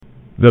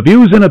The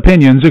views and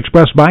opinions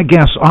expressed by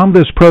guests on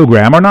this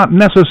program are not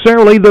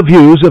necessarily the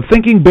views of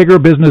Thinking Bigger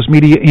Business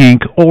Media,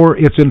 Inc. or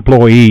its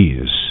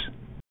employees.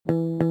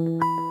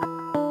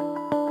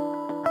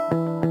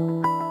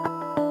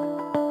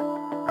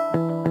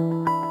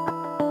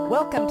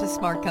 Welcome to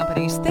Smart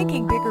Company's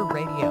Thinking Bigger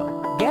Radio.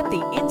 Get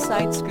the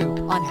inside scoop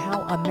on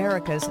how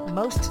America's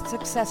most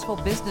successful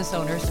business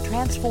owners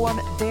transform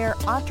their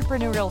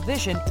entrepreneurial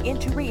vision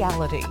into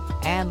reality.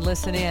 And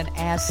listen in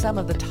as some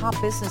of the top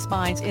business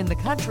minds in the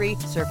country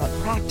serve up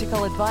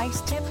practical advice,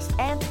 tips,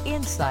 and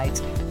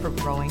insights for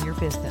growing your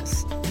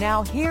business.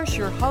 Now here's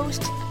your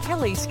host,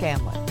 Kelly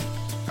Scanlon.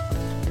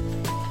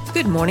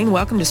 Good morning.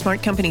 Welcome to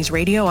Smart Companies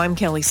Radio. I'm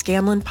Kelly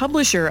Scanlon,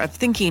 publisher of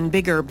Thinking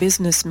Bigger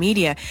Business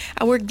Media.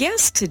 Our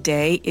guest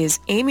today is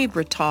Amy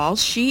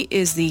Britall. She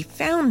is the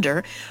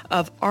founder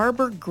of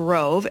Arbor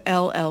Grove,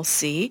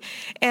 LLC.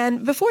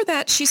 And before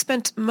that, she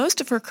spent most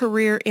of her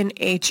career in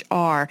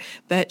HR,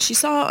 but she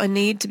saw a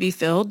need to be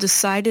filled,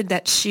 decided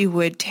that she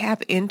would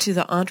tap into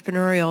the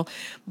entrepreneurial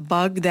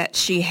bug that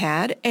she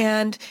had.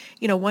 And,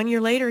 1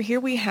 year later,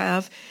 here we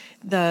have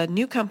the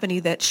new company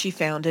that she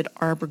founded,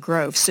 Arbor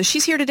Grove. So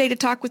she's here today to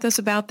talk with us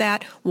about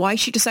that, why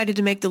she decided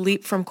to make the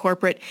leap from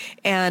corporate,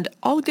 and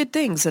all the good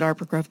things that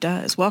Arbor Grove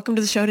does. Welcome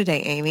to the show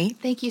today, Amy.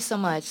 Thank you so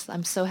much.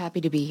 I'm so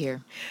happy to be here.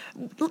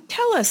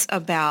 Tell us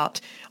about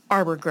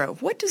Arbor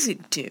Grove. What does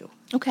it do?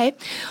 Okay.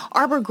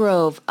 Arbor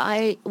Grove,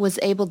 I was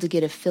able to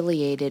get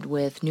affiliated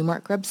with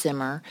Newmark Grubb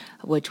Zimmer,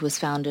 which was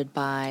founded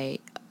by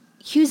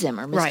Hugh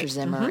Zimmer, Mr. Right.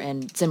 Zimmer,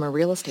 and Zimmer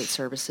Real Estate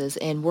Services,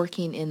 and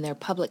working in their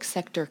public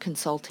sector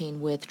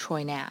consulting with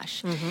Troy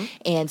Nash.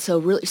 And so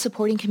really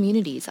supporting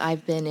communities.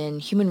 I've been in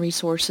human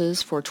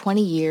resources for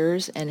 20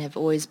 years and have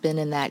always been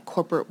in that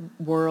corporate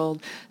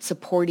world,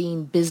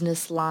 supporting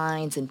business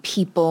lines and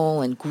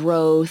people and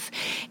growth,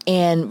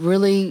 and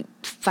really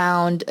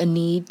found a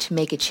need to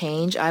make a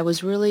change. I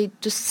was really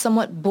just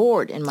somewhat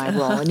bored in my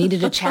role and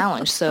needed a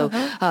challenge. So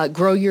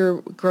grow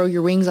your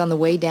wings on the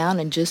way down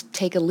and just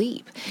take a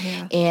leap.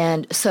 Yeah.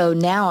 And so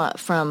now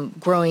from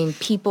growing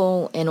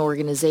people and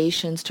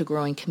organizations to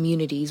growing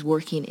communities,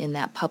 working in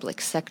that public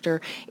sector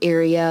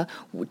area,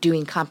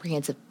 doing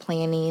comprehensive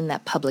planning,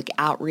 that public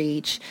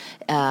outreach,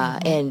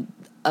 and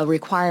a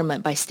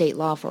requirement by state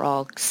law for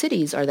all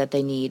cities are that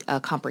they need a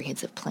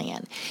comprehensive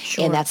plan.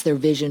 Sure. And that's their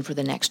vision for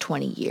the next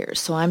 20 years.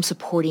 So I'm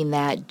supporting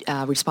that,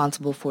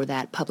 responsible for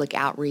that public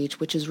outreach,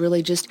 which is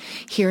really just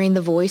hearing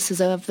the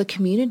voices of the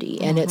community.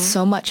 And it's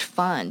so much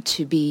fun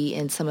to be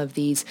in some of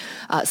these,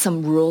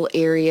 some rural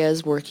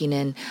areas, working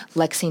in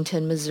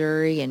Lexington,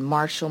 Missouri, and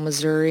Marshall,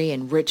 Missouri,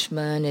 and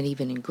Richmond, and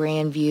even in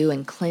Grandview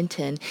and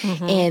Clinton.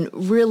 And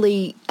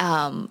really,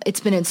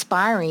 it's been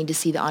inspiring to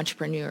see the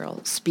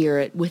entrepreneurial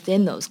spirit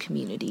within those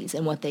communities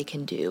and what they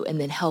can do, and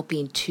then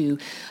helping to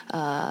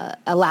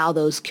allow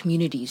those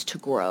communities to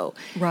grow.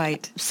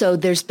 Right. So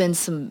there's been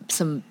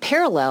some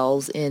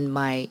parallels in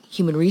my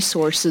human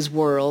resources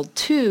world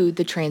to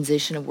the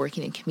transition of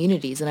working in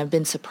communities, and I've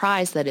been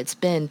surprised that it's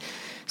been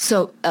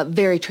so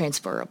very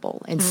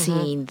transferable, and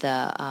seeing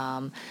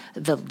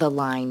the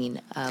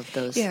lining of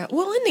those. Yeah.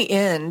 Well, in the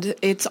end,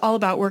 it's all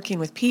about working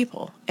with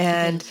people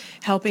and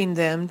helping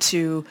them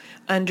to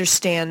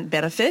understand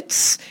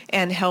benefits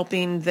and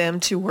helping them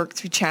to work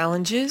through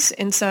challenges.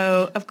 And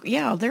so,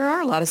 there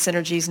are a lot of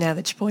synergies now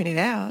that you pointed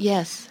out.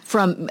 Yes,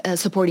 from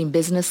supporting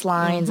business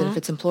lines and if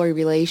it's employee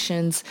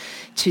relations,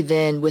 to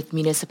then with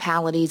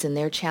municipalities and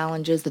their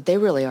challenges, that they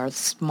really are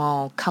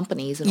small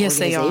companies and Yes,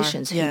 they are.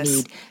 organizations who Yes.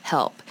 need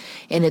help.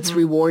 And it's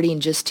rewarding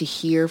just to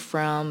hear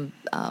from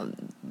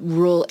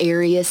rural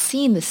areas,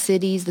 seeing the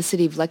city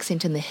of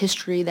Lexington, the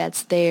history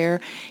that's there.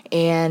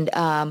 And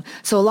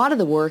so a lot of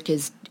the work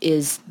is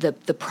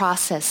the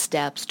process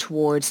steps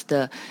towards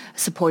the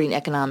supporting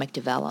economic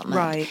development.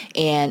 Right.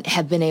 And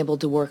have been able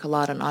to work a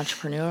lot on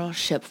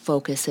entrepreneurship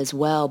focus as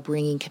well,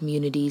 bringing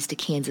communities to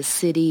Kansas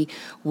City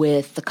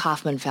with the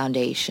Kauffman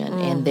Foundation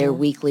and their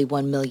weekly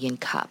 1 million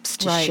cups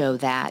to show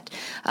that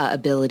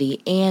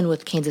ability, and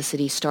with Kansas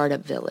City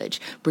Startup Village,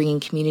 bringing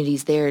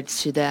communities there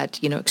to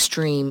that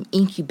extreme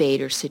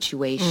incubator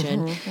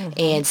situation,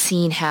 and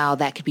seeing how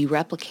that could be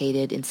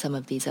replicated in some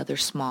of these other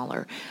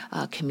smaller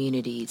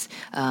communities.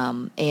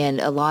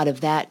 And a lot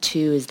of that,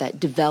 too, is that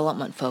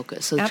development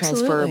focus. So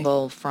Absolutely.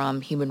 transferable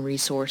from human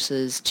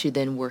resources to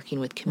then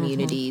working with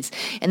communities.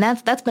 And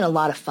that's been a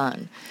lot of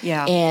fun.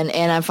 Yeah.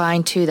 And I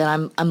find, too, that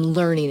I'm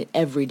learning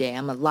every day.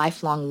 I'm a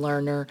lifelong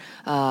learner.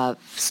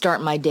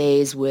 Start my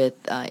days with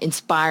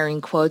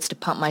inspiring quotes to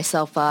pump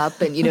myself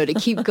up and, to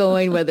keep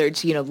going, whether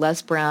it's,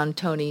 Les Brown,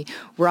 Tony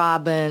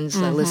Robbins,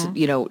 I listen,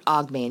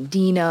 Og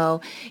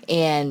Mandino,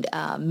 and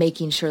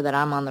making sure that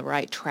I'm on the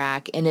right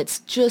track. And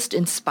it's just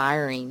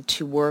inspiring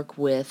to work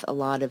with with a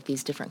lot of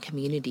these different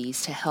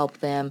communities to help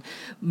them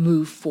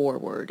move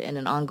forward in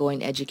an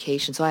ongoing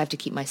education. So I have to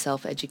keep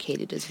myself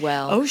educated as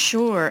well. Oh,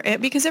 sure.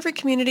 Because every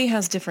community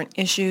has different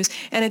issues.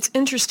 And it's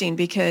interesting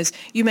because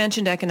you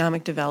mentioned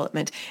economic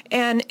development.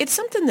 And it's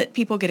something that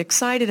people get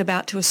excited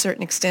about to a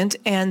certain extent.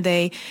 And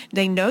they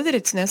know that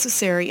it's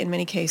necessary in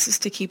many cases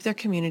to keep their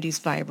communities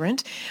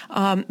vibrant.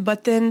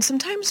 But then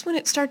sometimes when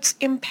it starts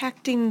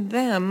impacting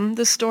them,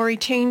 the story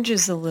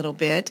changes a little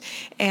bit.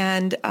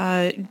 And,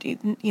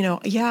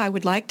 I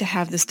would like to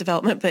have this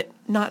development, but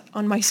not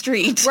on my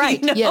street.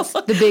 Right. Yes.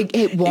 The big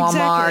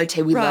Walmart. Exactly.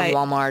 Hey, we love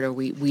Walmart, or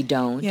we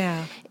don't.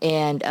 Yeah.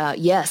 And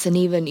yes, and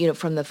even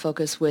from the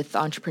focus with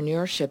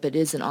entrepreneurship, it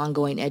is an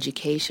ongoing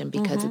education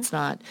because it's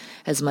not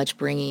as much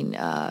bringing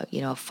a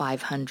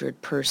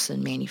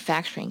 500-person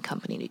manufacturing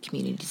company to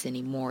communities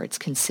anymore. It's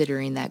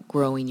considering that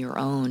growing your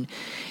own,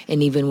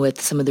 and even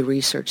with some of the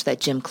research that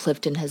Jim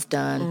Clifton has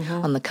done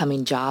on the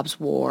coming jobs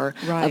war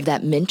of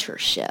that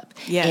mentorship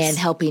and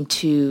helping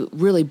to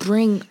really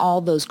bring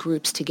all those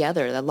groups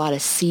together. A lot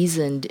of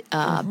seasoned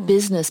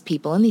business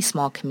people in these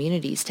small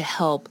communities to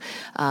help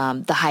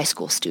the high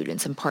school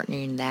students and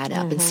partnering that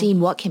up and seeing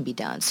what can be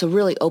done. So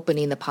really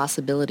opening the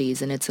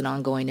possibilities, and it's an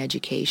ongoing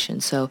education.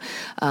 So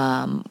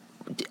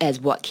as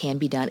what can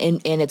be done.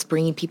 And it's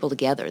bringing people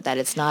together, that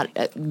it's not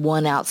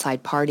one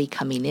outside party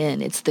coming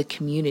in. It's the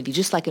community,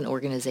 just like an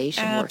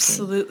organization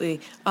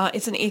Absolutely. working.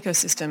 It's an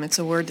ecosystem. It's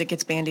a word that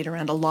gets bandied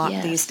around a lot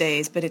these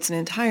days, but it's an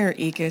entire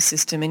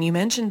ecosystem. And you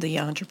mentioned the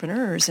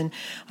entrepreneurs, and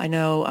I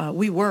know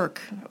we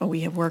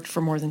have worked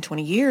for more than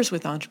 20 years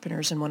with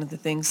entrepreneurs, and one of the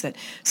things that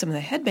some of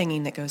the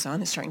headbanging that goes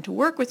on is trying to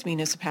work with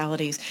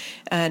municipalities.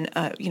 And,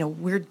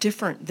 we're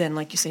different than,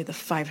 like you say, the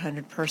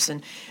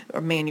 500-person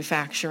or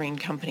manufacturing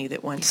company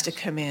that wants to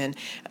come in.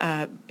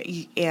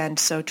 And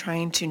so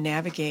trying to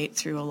navigate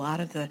through a lot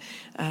of the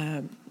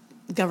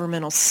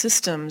governmental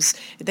systems,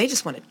 they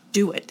just want to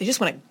do it. They just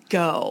want to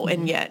go.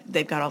 And yet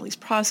they've got all these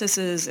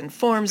processes and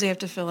forms they have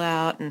to fill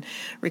out and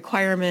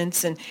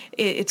requirements. And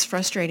it's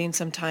frustrating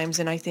sometimes.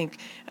 And I think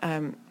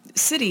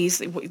cities,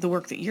 the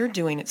work that you're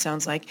doing, it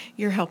sounds like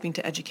you're helping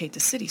to educate the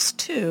cities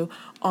too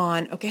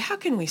on, okay, how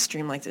can we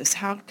streamline this?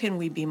 How can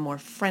we be more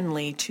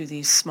friendly to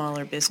these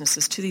smaller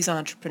businesses, to these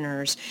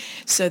entrepreneurs,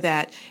 so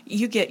that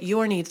you get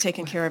your needs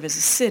taken care of as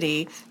a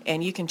city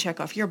and you can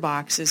check off your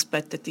boxes,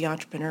 but that the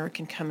entrepreneur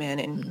can come in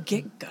and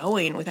get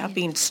going without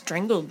being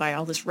strangled by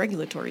all this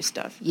regulatory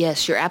stuff.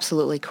 Yes, you're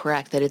absolutely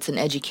correct that it's an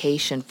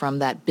education from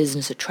that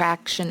business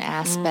attraction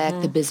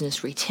aspect, the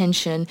business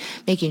retention,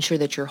 making sure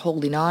that you're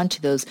holding on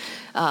to those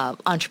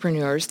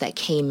entrepreneurs that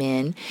came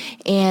in.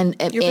 And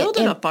you're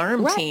building a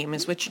farm right. team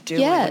is what you're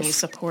doing when you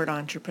support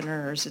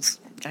entrepreneurs.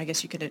 I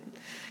guess you could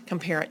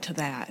compare it to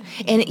that.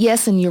 And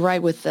yes, and you're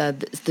right with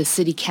the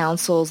city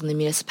councils and the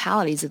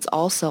municipalities, it's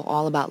also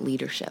all about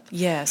leadership.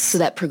 Yes. So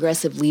that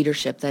progressive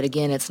leadership, that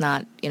again, it's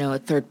not, a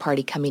third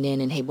party coming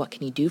in and, hey, what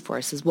can you do for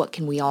us? Is what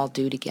can we all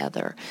do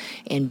together,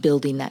 and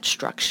building that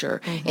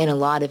structure and a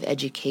lot of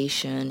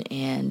education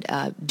and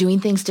doing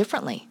things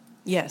differently.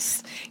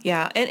 Yes.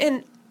 Yeah.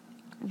 And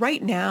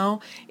right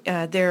now,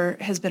 there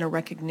has been a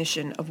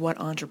recognition of what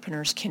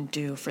entrepreneurs can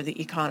do for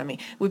the economy.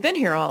 We've been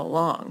here all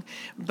along,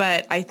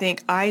 but I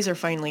think eyes are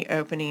finally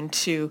opening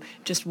to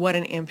just what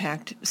an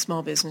impact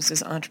small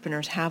businesses,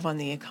 entrepreneurs have on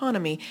the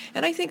economy.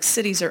 And I think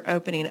cities are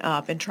opening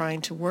up and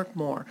trying to work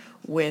more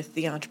with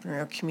the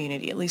entrepreneurial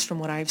community, at least from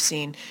what I've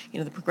seen,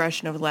 the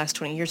progression over the last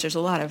 20 years. There's a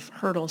lot of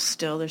hurdles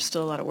still. There's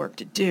still a lot of work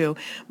to do,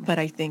 but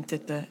I think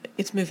that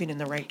it's moving in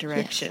the right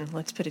direction. Yes.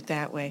 Let's put it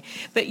that way.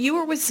 But you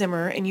were with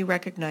Zimmer, and you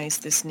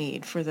recognized this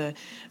need for there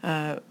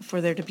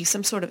to be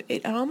some sort of,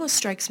 it almost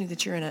strikes me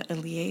that you're in a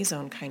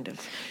liaison kind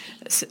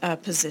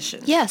of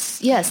position. Yes,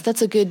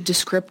 that's a good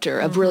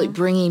descriptor of really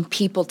bringing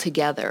people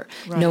together,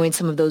 knowing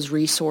some of those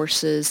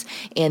resources,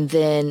 and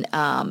then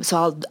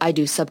so I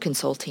do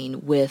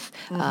sub-consulting with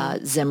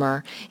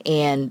Zimmer,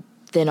 and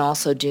then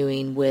also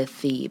doing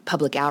with the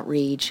public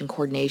outreach and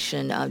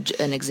coordination.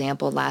 An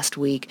example, last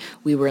week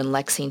we were in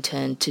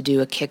Lexington to do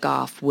a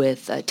kickoff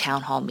with a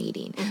town hall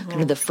meeting,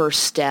 kind of the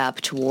first step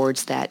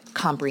towards that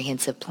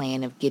comprehensive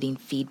plan of getting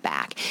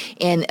feedback.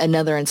 And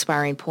another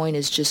inspiring point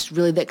is just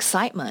really the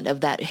excitement of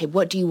that, hey,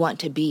 what do you want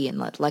to be? And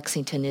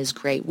Lexington is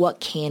great.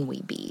 What can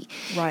we be?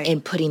 Right.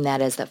 And putting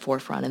that as that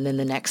forefront. And then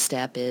the next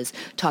step is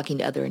talking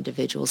to other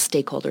individuals,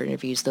 stakeholder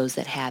interviews, those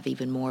that have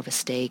even more of a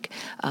stake,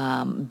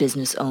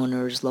 business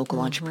owners,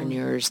 local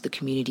entrepreneurs, the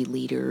community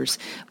leaders,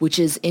 which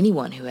is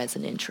anyone who has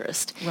an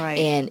interest,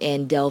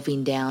 and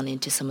delving down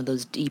into some of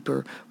those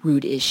deeper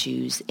root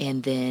issues,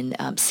 and then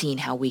seeing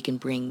how we can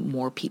bring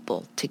more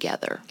people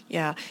together.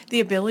 Yeah, the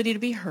ability to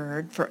be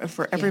heard,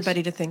 for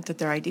everybody to think that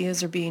their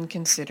ideas are being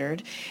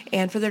considered,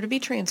 and for there to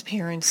be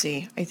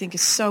transparency, I think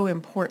is so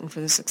important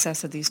for the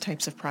success of these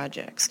types of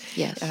projects.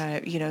 Yes.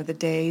 The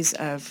days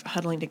of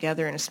huddling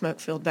together in a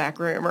smoke-filled back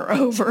room are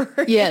over.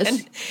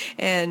 Yes.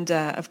 and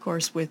of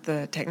course, with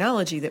the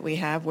technology that we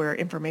have, where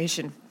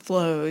information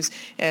flows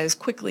as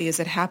quickly as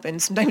it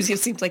happens. Sometimes it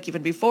seems like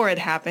even before it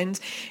happens,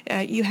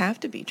 you have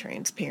to be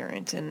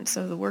transparent. And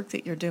so the work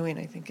that you're doing,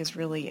 I think, is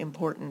really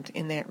important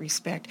in that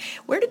respect.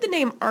 Where did the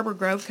name Arbor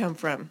Grove come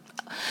from?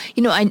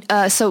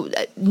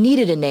 I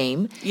needed a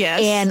name.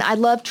 Yes. And I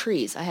love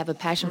trees. I have a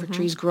passion for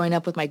trees. Growing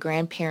up with my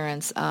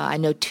grandparents, I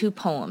know 2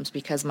 poems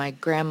because my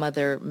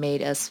grandmother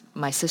made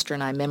my sister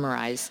and I,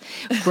 memorize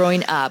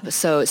growing up.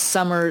 So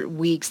summer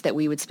weeks that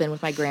we would spend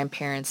with my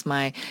grandparents,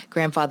 my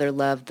grandfather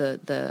loved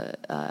the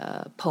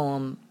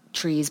poem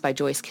Trees by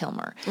Joyce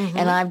Kilmer.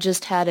 And I've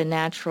just had a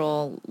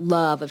natural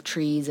love of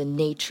trees and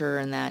nature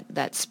and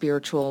that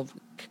spiritual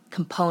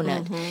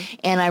component.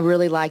 And I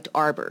really liked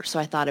arbor, so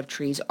I thought of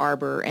trees,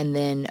 arbor, and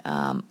then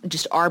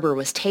just arbor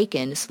was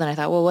taken. So then I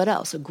thought, well, what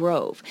else? A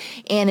grove.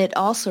 And it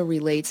also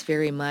relates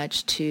very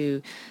much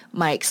to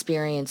my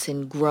experience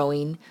in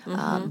growing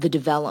the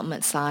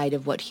development side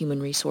of what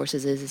human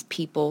resources is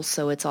people.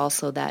 So it's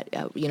also that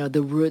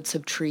the roots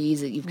of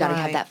trees, that you've got to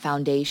have that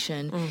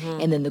foundation,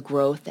 and then the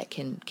growth that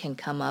can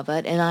come of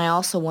it. And I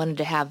also wanted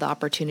to have the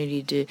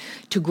opportunity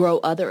to grow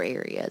other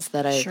areas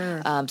that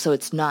so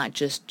it's not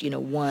just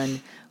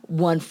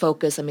one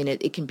focus. I mean,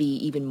 it can be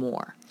even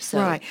more. So.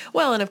 Right.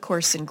 Well, and of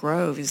course, in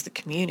Grove is the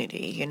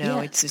community.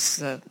 It's just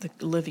the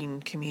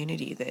living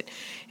community that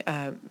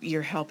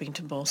you're helping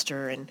to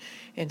bolster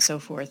and so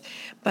forth.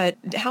 But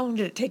how long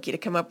did it take you to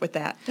come up with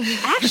that?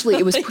 Actually,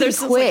 it was pretty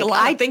quick. Like a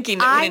lot of thinking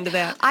that went into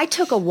that. I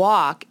took a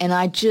walk, and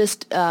I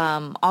just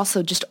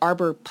also just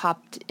arbor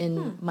popped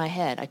in my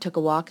head. I took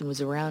a walk and was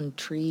around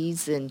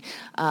trees, and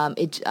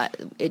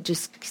it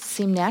just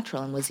seemed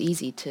natural and was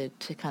easy to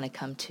kind of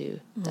come to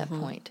that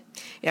point.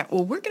 Yeah,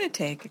 well, we're going to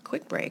take a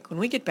quick break. When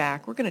we get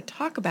back, we're going to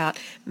talk about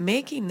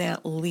making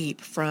that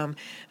leap from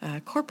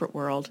corporate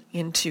world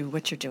into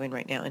what you're doing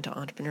right now, into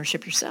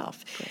entrepreneurship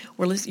yourself.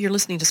 You're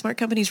listening to Smart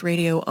Companies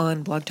Radio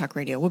on Blog Talk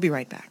Radio. We'll be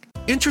right back.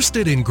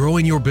 Interested in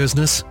growing your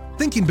business?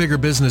 Thinking Bigger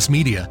Business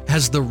Media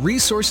has the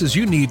resources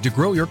you need to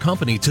grow your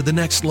company to the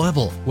next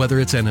level, whether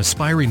it's an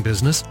aspiring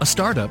business, a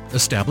startup,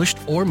 established,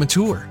 or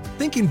mature.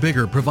 Thinking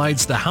Bigger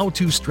provides the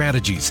how-to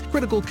strategies,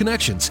 critical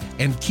connections,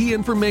 and key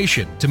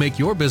information to make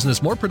your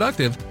business more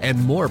productive and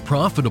more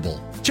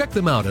profitable. Check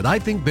them out at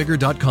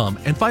ithinkbigger.com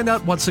and find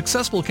out what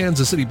successful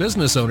Kansas City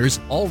business owners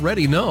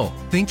already know.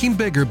 Thinking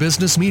Bigger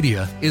Business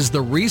Media is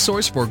the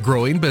resource for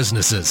growing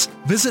businesses.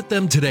 Visit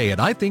them today at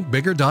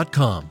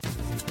ithinkbigger.com.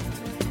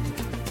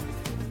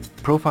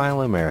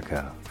 Profile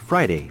America,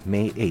 Friday,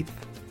 May 8th.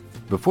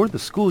 Before the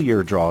school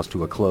year draws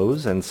to a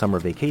close and summer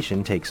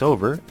vacation takes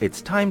over,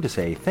 it's time to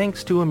say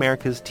thanks to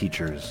America's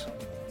teachers.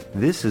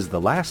 This is the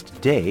last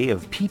day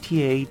of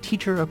PTA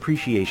Teacher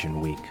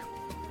Appreciation Week.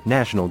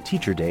 National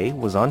Teacher Day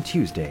was on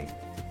Tuesday.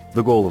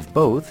 The goal of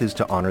both is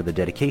to honor the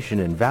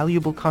dedication and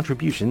valuable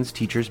contributions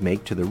teachers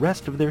make to the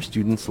rest of their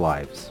students'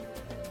 lives.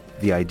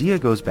 The idea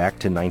goes back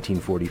to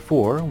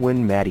 1944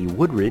 when Maddie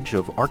Woodridge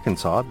of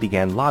Arkansas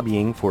began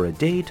lobbying for a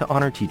day to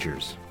honor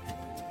teachers.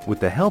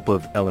 With the help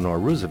of Eleanor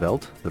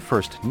Roosevelt, the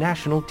first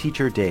National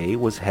Teacher Day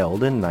was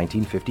held in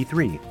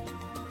 1953.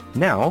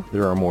 Now,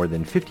 there are more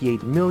than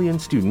 58 million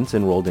students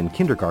enrolled in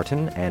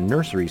kindergarten and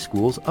nursery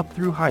schools up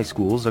through high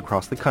schools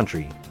across the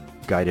country,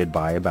 guided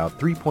by about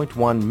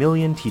 3.1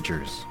 million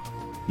teachers.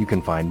 You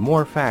can find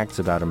more facts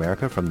about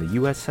America from the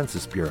U.S.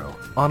 Census Bureau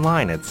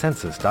online at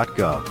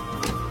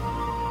census.gov.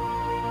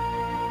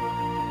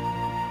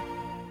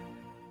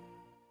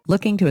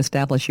 Looking to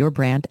establish your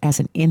brand as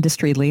an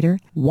industry leader?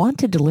 Want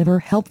to deliver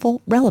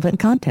helpful, relevant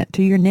content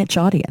to your niche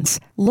audience?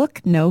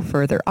 Look no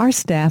further. Our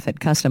staff at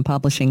Custom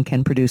Publishing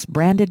can produce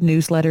branded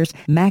newsletters,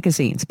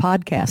 magazines,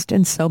 podcasts,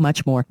 and so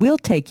much more. We'll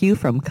take you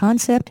from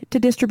concept to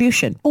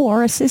distribution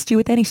or assist you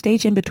with any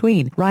stage in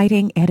between.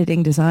 Writing,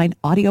 editing, design,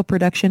 audio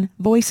production,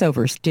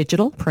 voiceovers,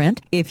 digital,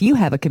 print. If you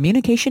have a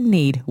communication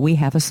need, we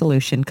have a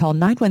solution. Call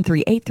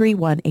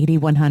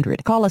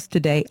 913-831-8100. Call us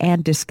today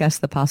and discuss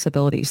the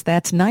possibilities.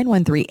 That's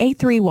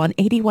 913-831-8100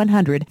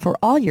 for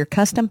all your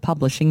custom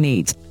publishing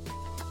needs.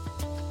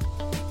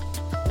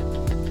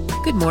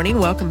 Good morning.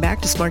 Welcome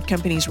back to Smart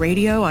Companies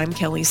Radio. I'm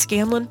Kelly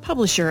Scanlon,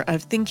 publisher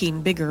of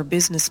Thinking Bigger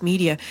Business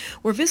Media.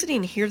 We're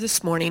visiting here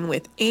this morning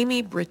with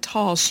Amy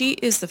Britall. She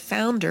is the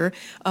founder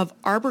of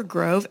Arbor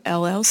Grove,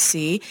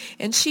 LLC,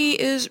 and she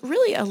is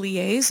really a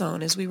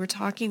liaison, as we were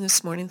talking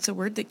this morning. It's a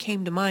word that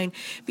came to mind,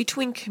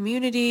 between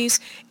communities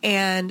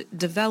and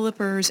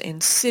developers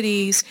and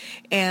cities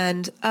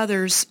and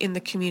others in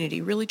the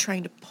community, really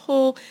trying to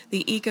pull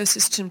the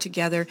ecosystem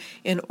together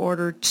in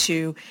order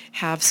to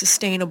have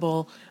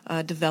sustainable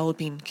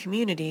developing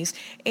communities.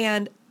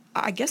 And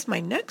I guess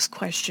my next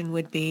question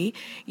would be,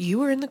 you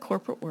were in the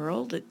corporate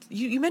world.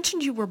 You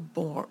mentioned you were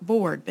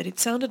bored, but it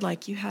sounded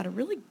like you had a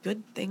really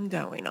good thing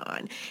going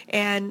on.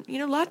 And,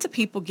 lots of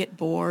people get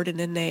bored and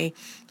then they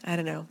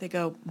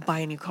go buy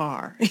a new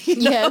car.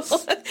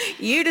 Yes.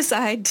 You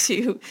decide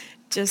to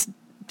just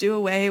do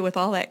away with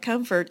all that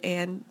comfort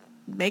and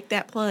make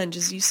that plunge,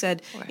 as you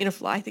said,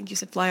 right. I think you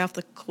said fly off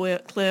the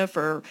cliff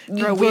or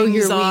throw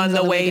wings on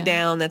the way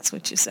down. That's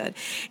what you said.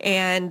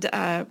 And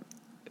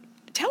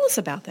tell Tell us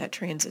about that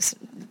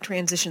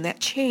transition, that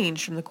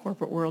change from the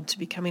corporate world to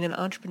becoming an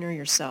entrepreneur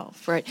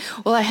yourself. Right.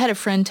 Well, I had a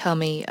friend tell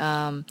me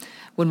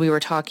when we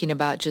were talking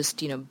about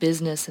just,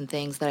 business and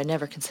things that I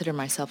never considered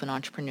myself an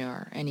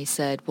entrepreneur. And he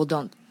said, well,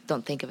 don't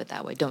think of it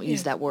that way. Don't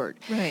use that word.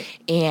 Right.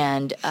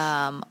 And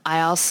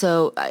I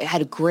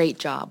had a great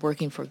job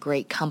working for a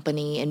great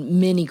company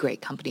and many great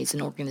companies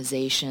and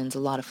organizations, a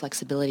lot of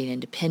flexibility and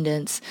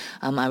independence.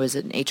 I was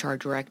an HR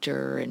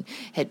director and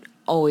had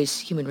always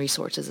human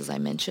resources, as I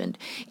mentioned.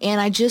 And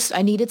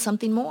I needed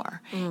something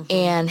more.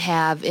 And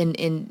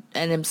and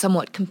I'm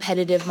somewhat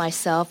competitive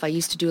myself. I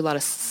used to do a lot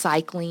of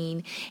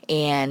cycling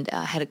and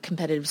had a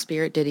competitive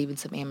spirit, did even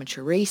some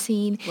amateur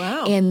racing.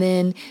 Wow. And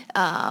then,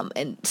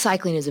 and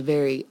cycling is a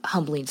very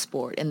humbling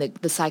sport. And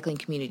the cycling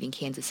community in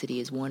Kansas City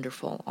is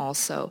wonderful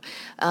also.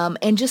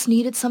 And just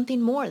needed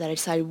something more that I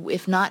decided,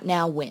 if not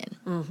now, when?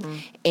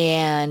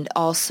 And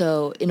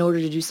also, in order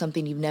to do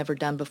something you've never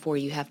done before,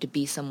 you have to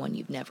be someone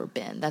you've never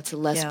been. That's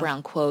a Les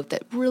Brown quote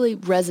that really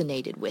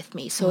resonated with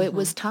me. So it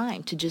was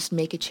time to just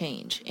make a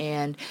change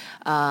and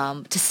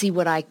to see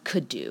what I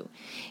could do.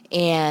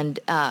 And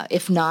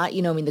if not,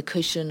 the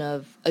cushion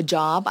of a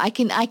job, I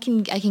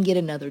can get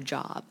another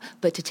job,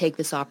 but to take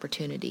this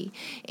opportunity.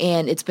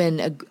 And it's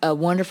been a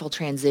wonderful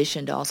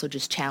transition to also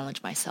just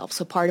challenge myself.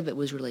 So part of it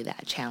was really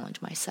that,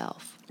 challenge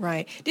myself.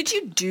 Right. Did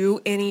you do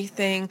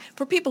anything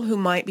for people who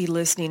might be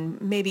listening,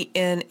 maybe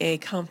in a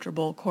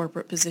comfortable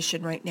corporate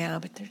position right now,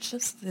 but there's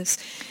just this,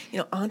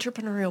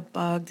 entrepreneurial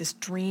bug, this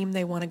dream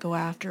they want to go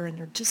after, and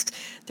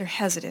they're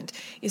hesitant.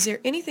 Is there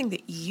anything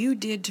that you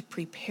did to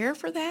prepare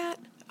for that?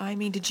 I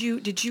mean, did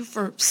you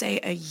for, say,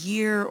 a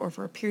year or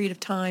for a period of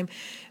time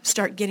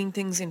start getting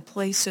things in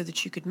place so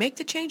that you could make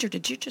the change, or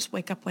did you just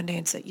wake up one day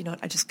and say, you know what,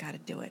 I just got to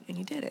do it, and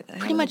you did it?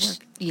 Pretty much,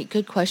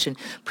 good question.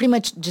 Pretty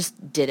much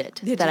just did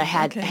it. I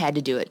had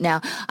to do it.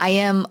 Now, I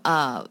am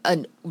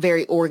a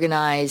very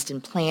organized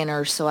and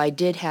planner, so I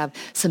did have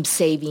some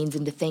savings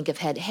and to think of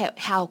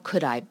how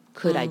could I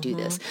do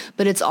this?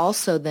 But it's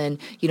also then,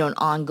 an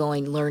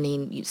ongoing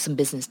learning, some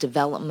business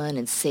development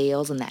and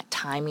sales and that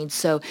timing.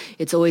 So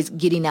it's always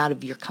getting out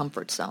of your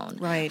comfort zone.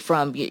 Right.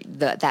 From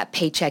that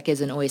paycheck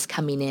isn't always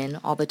coming in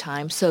all the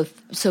time. So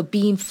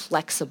being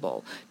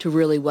flexible to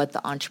really what the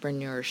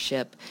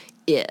entrepreneurship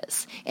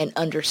is and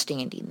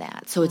understanding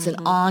that. So it's an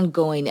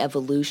ongoing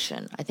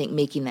evolution, I think,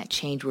 making that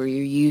change where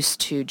you're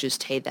used to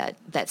just,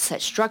 that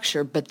set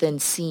structure, but then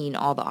seeing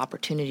all the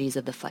opportunities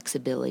of the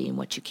flexibility and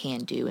what you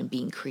can do and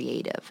being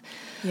creative.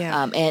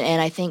 Yeah.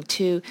 And I think,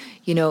 too,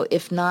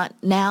 if not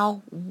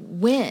now,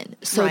 when?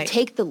 So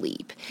take the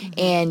leap.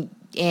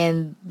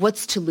 And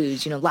what's to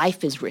lose?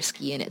 Life is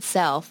risky in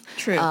itself.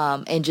 True.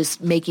 And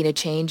just making a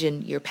change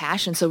in your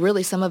passion. So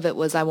really some of it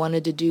was I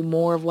wanted to do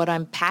more of what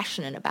I'm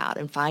passionate about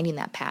and finding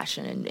that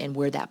passion and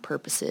where that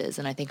purpose is.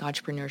 And I think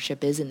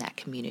entrepreneurship is in that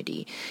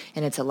community.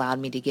 And it's allowed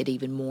me to get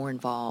even more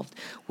involved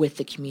with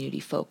the community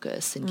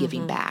focus and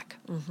giving back.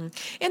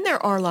 And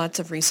there are lots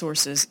of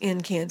resources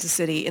in Kansas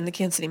City, in the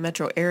Kansas City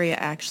metro area,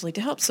 actually,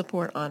 to help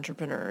support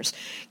entrepreneurs.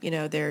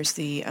 There's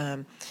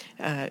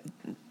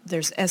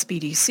there's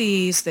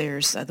SBDCs,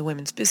 there's the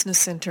Women's Business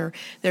Center.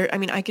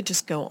 I could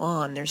just go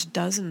on. There's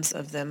dozens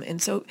of them. And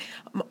so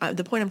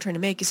the point I'm trying to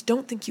make is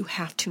don't think you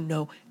have to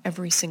know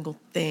every single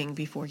thing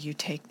before you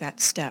take that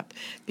step,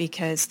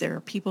 because there are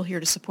people here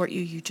to support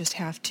you. You just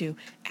have to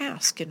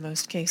ask in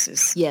most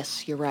cases.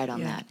 Yes, you're right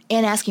on that.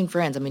 And asking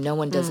friends. No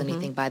one does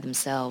anything by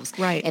themselves.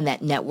 Right. And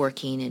that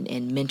networking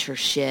and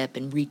mentorship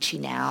and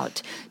reaching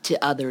out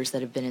to others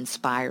that have been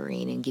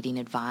inspiring and getting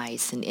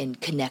advice and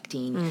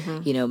connecting,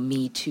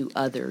 me to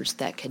others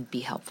that could be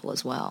helpful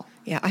as well.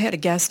 Yeah, I had a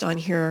guest on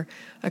here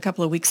a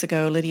couple of weeks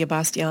ago, Lydia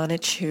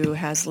Bastianich, who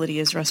has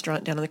Lydia's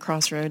restaurant down on the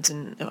Crossroads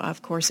and,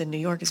 of course, in New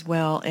York as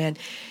well. And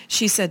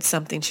she said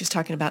something. She was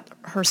talking about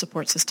her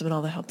support system and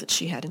all the help that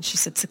she had. And she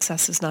said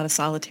success is not a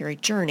solitary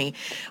journey.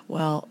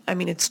 Well,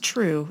 it's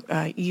true.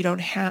 You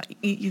don't have.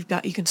 You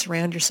can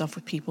surround yourself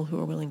with people who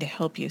are willing to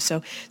help you.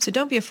 So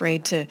don't be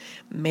afraid to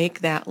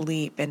make that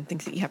leap and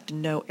think that you have to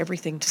know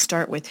everything to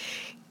start with.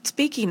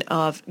 Speaking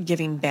of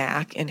giving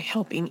back and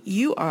helping,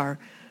 you are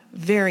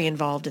very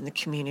involved in the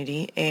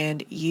community,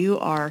 and you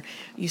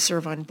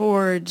serve on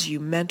boards, you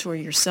mentor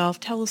yourself.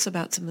 Tell us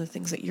about some of the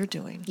things that you're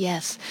doing.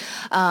 Yes.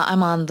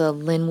 I'm on the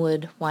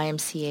Linwood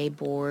YMCA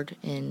board,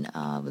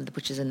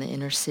 which is in the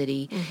inner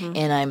city,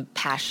 and I'm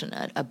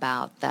passionate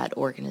about that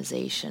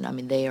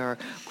organization. They are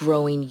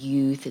growing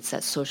youth. It's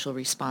that social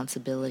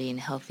responsibility and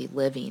healthy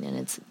living, and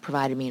it's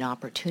provided me an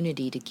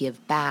opportunity to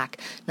give back,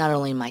 not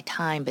only my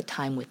time, but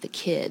time with the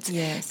kids.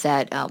 Yes.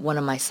 That one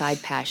of my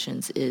side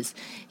passions is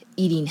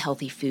eating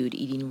healthy food,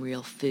 eating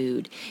real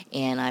food.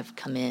 And I've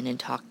come in and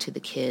talked to the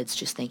kids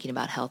just thinking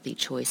about healthy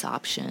choice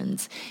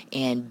options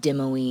and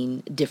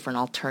demoing different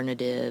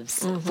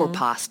alternatives for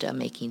pasta,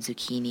 making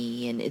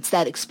zucchini. And it's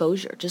that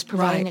exposure, just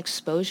providing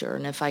exposure.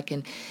 And if I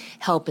can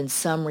help in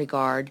some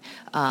regard,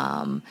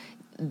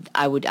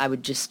 I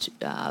would just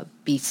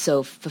be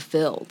so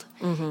fulfilled.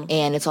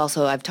 And it's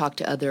also, I've talked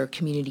to other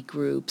community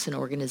groups and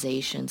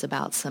organizations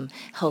about some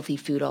healthy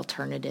food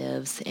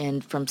alternatives,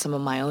 and from some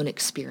of my own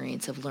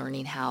experience of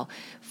learning how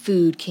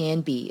food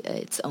can be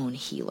its own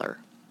healer.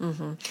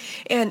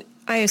 And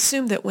I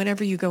assume that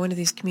whenever you go into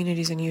these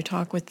communities and you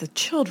talk with the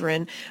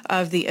children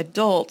of the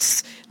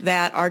adults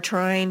that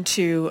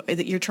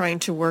you're trying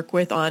to work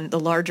with on the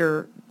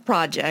larger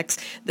projects,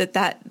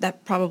 that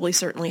probably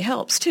certainly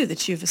helps too,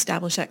 that you've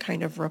established that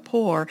kind of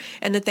rapport,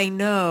 and that they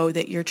know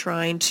that you're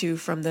trying to,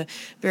 from the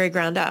very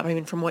ground up, I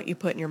mean, from what you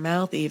put in your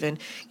mouth even,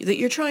 that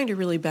you're trying to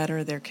really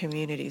better their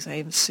communities. I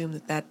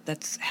assume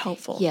that's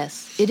helpful.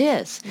 Yes, it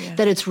is. Yeah.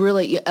 That it's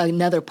really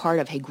another part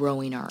of, hey,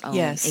 growing our own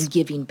and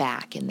giving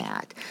back in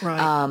that.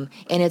 Right.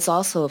 And it's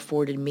also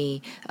afforded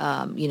me,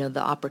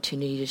 the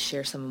opportunity to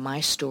share some of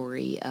my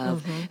story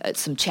of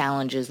some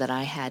challenges that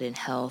I had in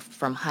health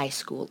from high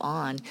school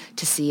on,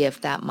 to see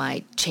if that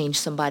might change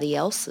somebody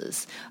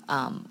else's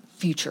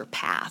future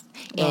path,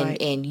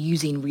 and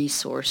using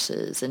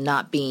resources and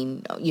not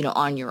being,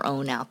 on your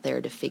own out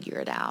there to figure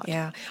it out.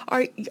 Yeah.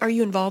 Are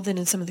you involved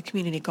in some of the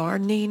community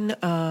gardening?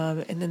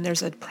 And then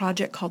there's a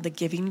project called the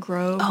Giving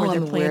Grove where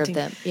they're planting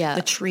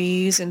the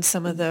trees in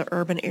some of the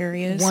urban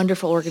areas.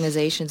 Wonderful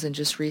organizations. And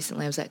just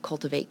recently I was at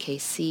Cultivate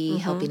KC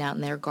helping out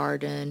in their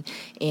garden.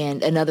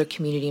 And another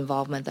community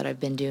involvement that I've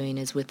been doing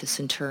is with the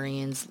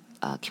Centurions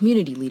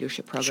community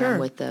leadership program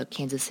with the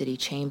Kansas City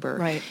Chamber.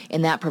 Right.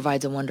 And that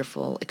provides a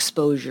wonderful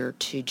exposure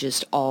to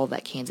just all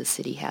that Kansas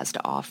City has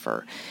to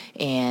offer.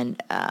 And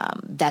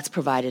that's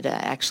provided,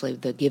 actually,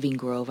 the Giving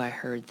Grove, I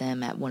heard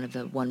them at one of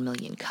the 1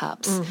 Million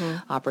Cups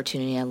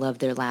opportunity. I love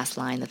their last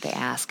line that they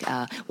ask,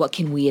 what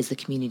can we as the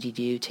community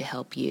do to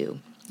help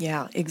you?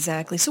 Yeah,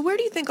 exactly. So where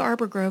do you think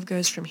Arbor Grove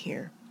goes from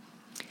here?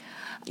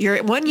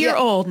 You're 1 year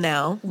old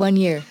now. 1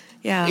 year.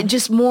 Yeah.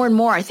 Just more and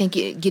more, I think,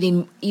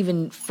 getting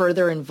even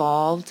further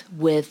involved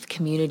with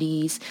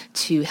communities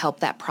to help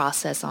that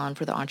process on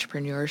for the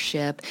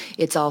entrepreneurship.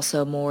 It's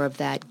also more of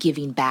that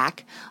giving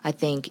back. I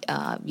think,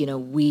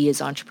 we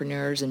as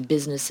entrepreneurs and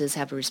businesses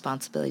have a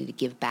responsibility to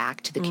give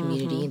back to the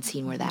community and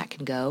seeing where that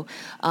can go.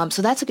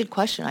 So that's a good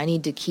question. I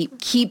need to keep,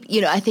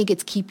 I think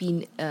it's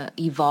keeping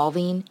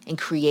evolving and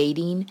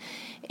creating.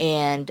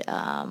 And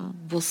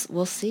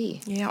we'll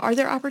see. Yeah. Are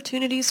there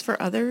opportunities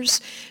for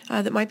others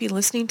that might be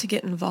listening to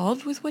get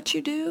involved with what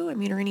you do? I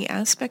mean, or any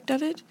aspect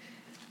of it?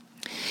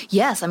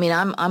 Yes. I mean,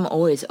 I'm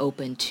always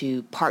open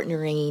to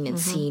partnering and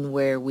seeing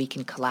where we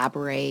can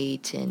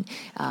collaborate and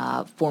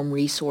form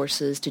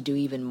resources to do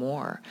even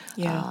more.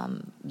 Yeah.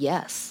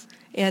 Yes.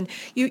 And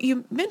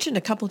you mentioned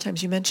a couple of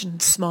times, you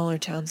mentioned smaller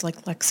towns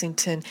like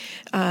Lexington.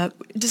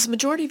 Does the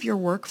majority of your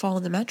work fall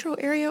in the metro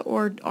area,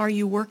 or are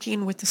you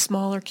working with the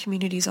smaller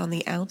communities on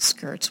the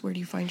outskirts? Where do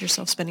you find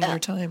yourself spending your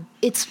time?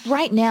 It's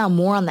right now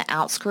more on the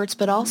outskirts,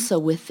 but also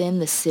within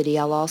the city.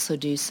 I'll also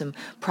do some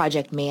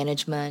project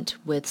management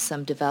with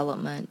some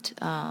development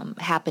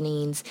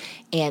happenings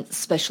and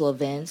special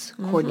events,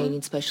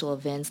 coordinating special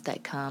events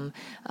that come.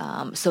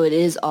 So it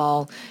is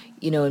all,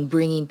 and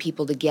bringing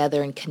people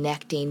together and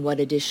connecting what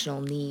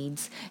additional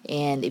needs,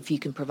 and if you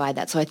can provide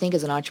that. So I think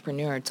as an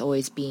entrepreneur, it's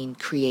always being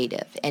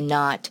creative, and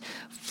not,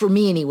 for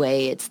me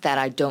anyway, it's that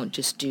I don't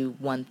just do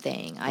one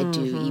thing. I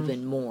do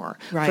even more.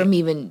 Right. From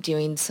even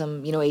doing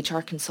some,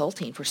 HR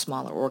consulting for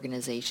smaller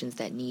organizations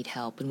that need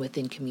help and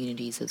within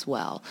communities as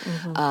well.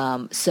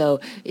 So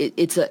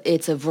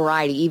it's a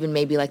variety, even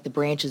maybe like the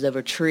branches of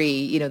a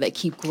tree, that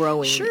keep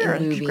growing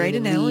and moving, great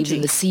and analogy. leaves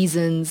and the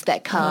seasons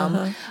that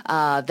come,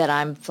 that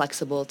I'm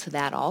flexible to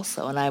that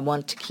also, and I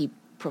want to keep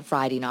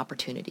providing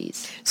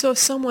opportunities. So if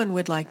someone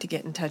would like to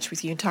get in touch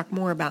with you and talk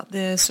more about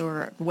this,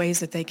 or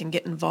ways that they can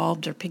get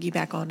involved or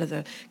piggyback onto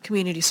the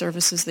community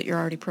services that you're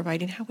already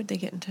providing, how would they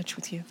get in touch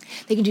with you?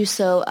 They can do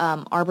so,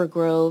 Arbor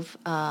Grove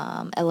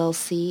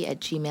LLC at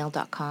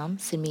gmail.com.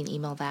 Send me an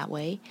email that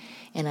way,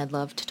 and I'd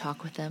love to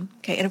talk with them.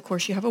 Okay, and of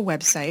course you have a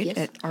website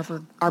at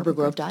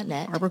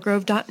arborgrove.net.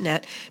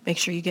 arborgrove.net. Make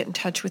sure you get in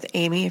touch with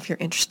Amy if you're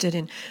interested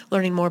in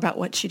learning more about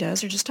what she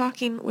does, or just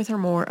talking with her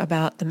more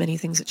about the many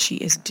things that she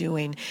is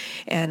doing.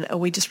 And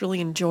we just really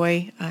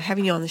enjoy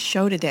having you on the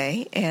show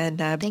today. And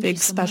a big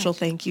special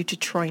thank you to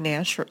Troy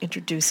Nash for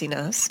introducing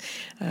us.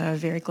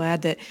 Very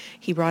glad that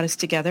he brought us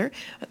together.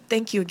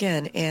 Thank you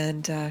again,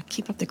 and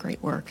keep up the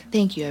great work.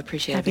 Thank you. I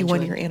appreciate it. Happy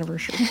 1 year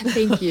anniversary.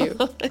 Thank you.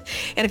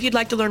 And if you'd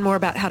like to learn more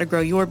about how to grow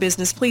your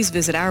business, please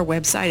visit our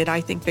website at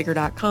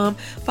ithinkbigger.com.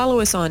 Follow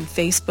us on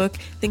Facebook,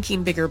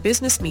 Thinking Bigger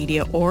Business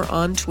Media, or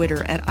on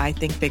Twitter at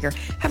ithinkbigger.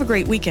 Have a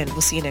great weekend.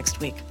 We'll see you next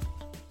week.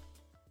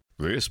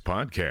 This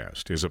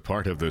podcast is a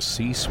part of the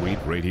C-Suite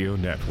Radio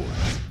Network.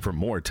 For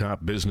more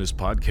top business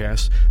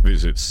podcasts,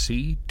 visit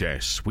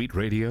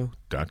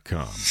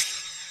c-suiteradio.com.